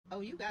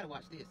you gotta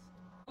watch this.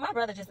 My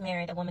brother just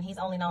married a woman he's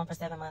only known for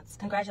 7 months.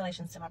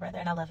 Congratulations to my brother,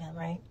 and I love him,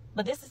 right?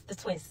 But this is the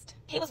twist.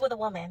 He was with a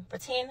woman for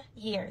 10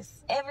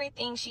 years.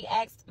 Everything she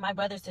asked my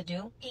brothers to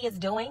do, he is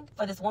doing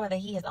for this woman that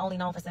he has only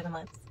known for 7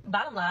 months.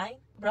 Bottom line,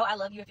 bro, I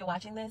love you if you're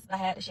watching this. I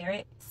had to share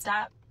it.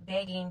 Stop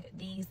begging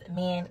these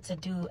men to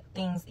do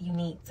things you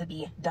need to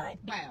be done.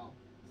 Wow.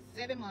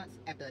 7 months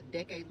after a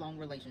decade-long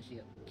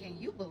relationship. Can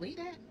you believe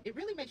that? It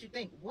really makes you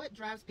think, what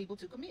drives people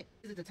to commit?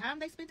 Is it the time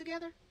they spend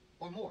together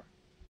or more?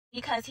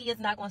 Because he is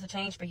not going to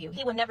change for you.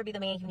 He will never be the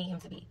man you need him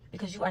to be,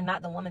 because you are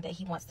not the woman that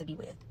he wants to be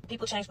with.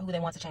 People change for who they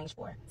want to change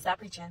for. Stop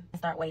preaching and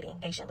start waiting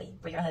patiently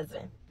for your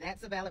husband.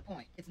 That's a valid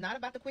point. It's not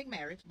about the quick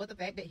marriage, but the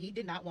fact that he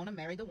did not want to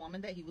marry the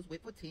woman that he was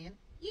with for 10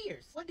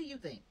 years. What do you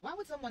think? Why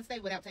would someone stay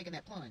without taking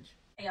that plunge?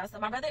 Hey y'all, so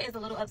my brother is a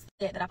little upset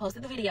that I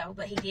posted the video,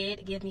 but he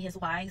did give me his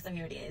why, so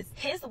here it is.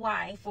 His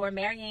why for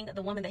marrying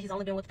the woman that he's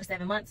only been with for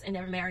 7 months and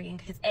never marrying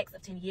his ex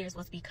of 10 years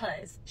was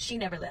because she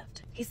never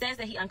left. He says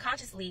that he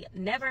unconsciously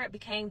never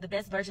became the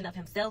best version of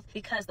himself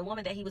because the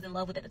woman that he was in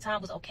love with at the time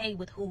was okay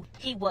with who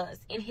he was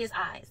in his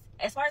eyes.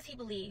 As far as he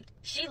believed,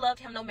 she loved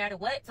him no matter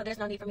what, so there's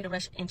no need for me to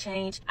rush and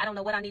change. I don't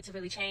know what I need to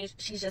really change.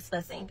 She's just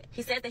fussing.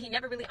 He says that he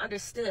never really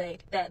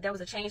understood that there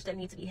was a change that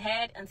needed to be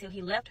had until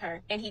he left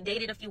her, and he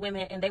dated a few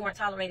women and they weren't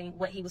tolerating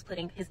what he was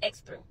putting his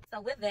ex through.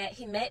 So with that,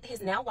 he met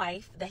his now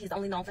wife that he's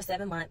only known for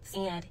 7 months,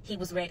 and he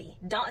was ready.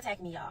 Don't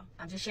attack me, y'all.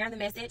 I'm just sharing the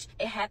message.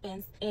 It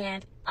happens,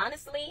 and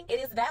honestly,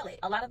 it is valid.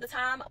 A lot of the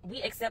time,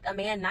 we accept a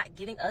man not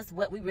giving us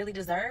what we really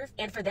deserve,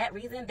 and for that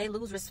reason, they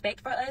lose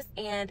respect for us,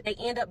 and they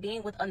end up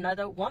being with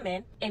another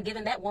woman and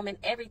giving that woman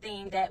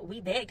everything that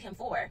we begged him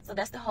for. So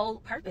that's the whole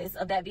purpose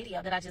of that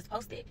video that I just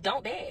posted.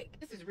 Don't beg.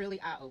 This is really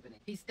eye-opening.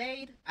 He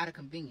stayed out of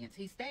convenience.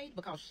 He stayed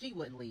because she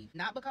wouldn't leave,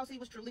 not because he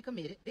was truly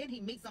committed. Then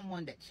he meets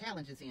someone that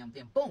challenges him,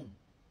 then boom,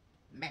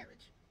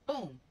 marriage.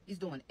 Boom, he's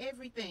doing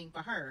everything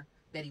for her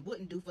that he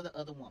wouldn't do for the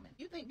other woman.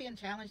 You think being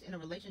challenged in a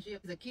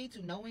relationship is a key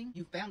to knowing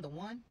you found the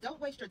one?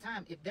 Don't waste your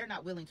time if they're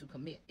not willing to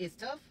commit. It's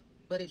tough,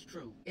 but it's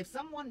true. If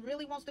someone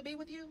really wants to be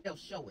with you, they'll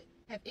show it.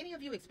 Have any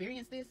of you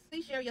experienced this?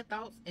 Please share your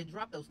thoughts and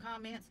drop those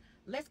comments.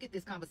 Let's get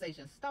this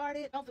conversation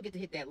started. Don't forget to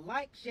hit that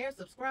like, share,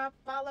 subscribe,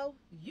 follow.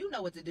 You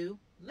know what to do.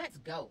 Let's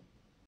go.